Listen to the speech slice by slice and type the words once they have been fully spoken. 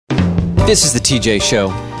This is the TJ Show.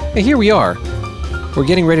 And here we are. We're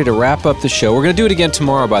getting ready to wrap up the show. We're going to do it again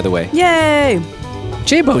tomorrow, by the way. Yay!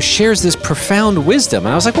 J-Bo shares this profound wisdom,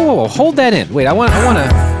 and I was like, whoa, hold that in. Wait, I want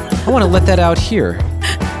to let that out here.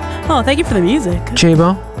 Oh, thank you for the music.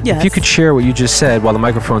 J-Bo, yes. If you could share what you just said while the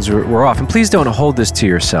microphones were off, and please don't hold this to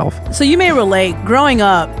yourself. So you may relate. Growing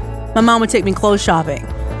up, my mom would take me clothes shopping,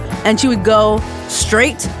 and she would go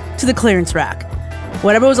straight to the clearance rack.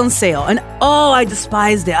 Whatever was on sale. And I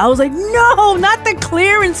despised it. I was like, no, not the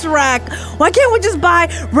clearance rack. Why can't we just buy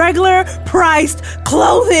regular priced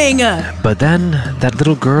clothing? But then that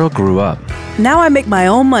little girl grew up. Now I make my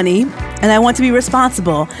own money and I want to be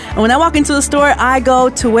responsible. And when I walk into the store, I go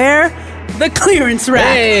to where? The clearance rack.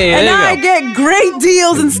 Hey, and I get great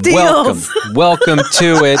deals and steals. Welcome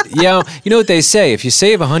to it. Yeah, you know what they say. If you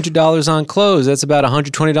save $100 on clothes, that's about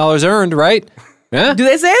 $120 earned, right? Yeah. Do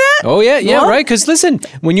they say that? Oh, yeah, right. Because listen,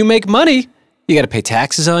 when you make money, you got to pay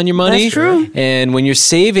taxes on your money. That's true. And when you're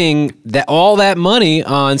saving all that money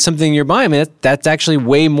on something you're buying, that's actually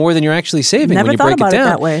way more than you're actually saving Never when you thought break about it down. It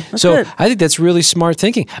that way. That's so good. I think that's really smart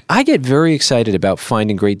thinking. I get very excited about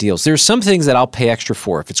finding great deals. There's some things that I'll pay extra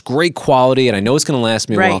for. If it's great quality and I know it's going to last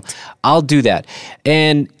me a while, I'll do that.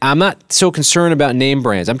 And I'm not so concerned about name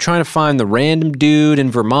brands. I'm trying to find the random dude in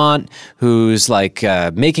Vermont who's like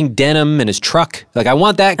making denim in his truck. Like I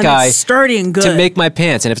want that guy sturdy and good to make my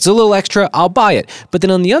pants. And if it's a little extra, I'll buy it. But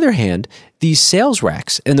then on the other hand, these sales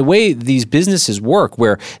racks and the way these businesses work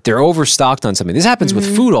where they're overstocked on something. This happens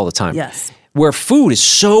with food all the time. Yes. Where food is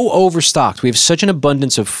so overstocked. We have such an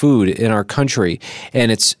abundance of food in our country,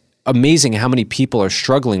 and it's amazing how many people are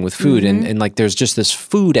struggling with food and like there's just this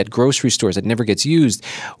food at grocery stores that never gets used,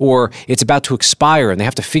 or it's about to expire and they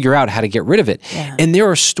have to figure out how to get rid of it. Yeah. And there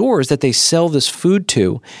are stores that they sell this food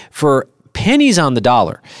to for pennies on the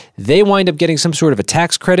dollar. They wind up getting some sort of a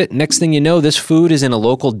tax credit. Next thing you know, this food is in a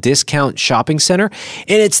local discount shopping center,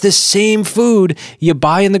 and it's the same food you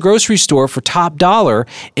buy in the grocery store for top dollar,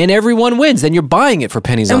 and everyone wins. Then you're buying it for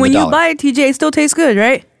pennies on the dollar. And when you buy it, TJ, it still tastes good,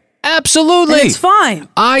 right? Absolutely. And it's fine.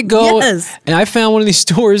 I go Yes. and I found one of these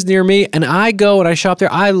stores near me, and I go and I shop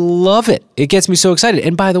there. I love it. It gets me so excited.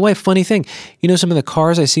 And by the way, funny thing, you know some of the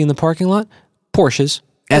cars I see in the parking lot? Porsches,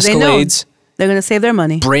 Escalades. They're going to save their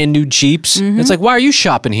money. Brand new Jeeps. It's like, why are you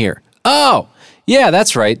shopping here? Oh, yeah,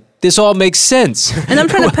 that's right. This all makes sense. And I'm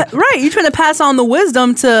trying to, you're trying to pass on the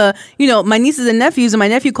wisdom to, my nieces and nephews. And my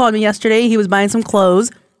nephew called me yesterday. He was buying some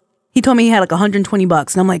clothes. He told me he had like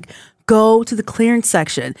 $120. And I'm like, go to the clearance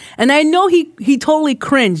section. And I know he totally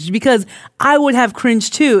cringed because I would have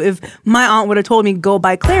cringed too if my aunt would have told me go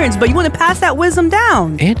buy clearance. But you want to pass that wisdom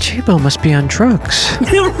down. Aunt J-Bo must be on drugs.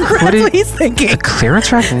 That's what he's thinking. A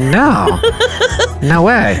clearance rack? No. No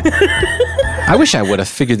way. I wish I would have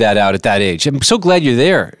figured that out at that age. I'm so glad you're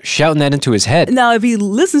there, shouting that into his head. Now, if he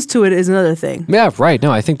listens to it, is another thing. Yeah, right. No,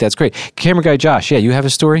 I think that's great. Camera guy Josh, you have a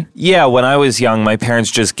story? Yeah, when I was young, my parents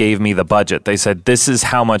just gave me the budget. They said, this is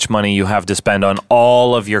how much money you have to spend on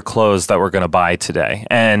all of your clothes that we're going to buy today.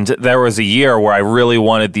 And there was a year where I really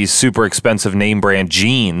wanted these super expensive name brand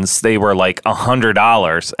jeans. They were like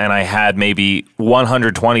 $100, and I had maybe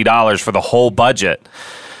 $120 for the whole budget.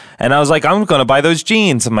 And I was like, I'm going to buy those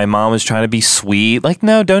jeans. And my mom was trying to be sweet. Like,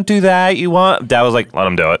 no, don't do that. Dad was like, let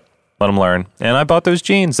him do it. Let him learn. And I bought those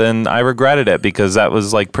jeans, and I regretted it because that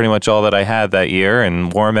was like pretty much all that I had that year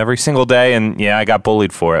and wore them every single day. And yeah, I got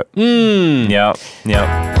bullied for it. Yep.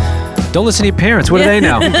 Don't listen to your parents. What do they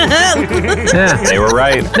know? Yeah. They were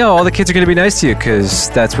right. No, all the kids are going to be nice to you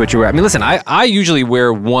because that's what you wear. I mean, listen, I usually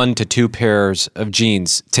wear 1 to 2 pairs of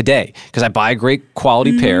jeans today because I buy a great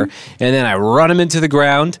quality pair, and then I run them into the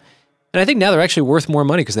ground. And I think now they're actually worth more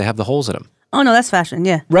money because they have the holes in them. Oh, no, that's fashion.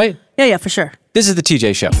 Yeah. Right? Yeah, for sure. This is the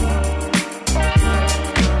TJ Show.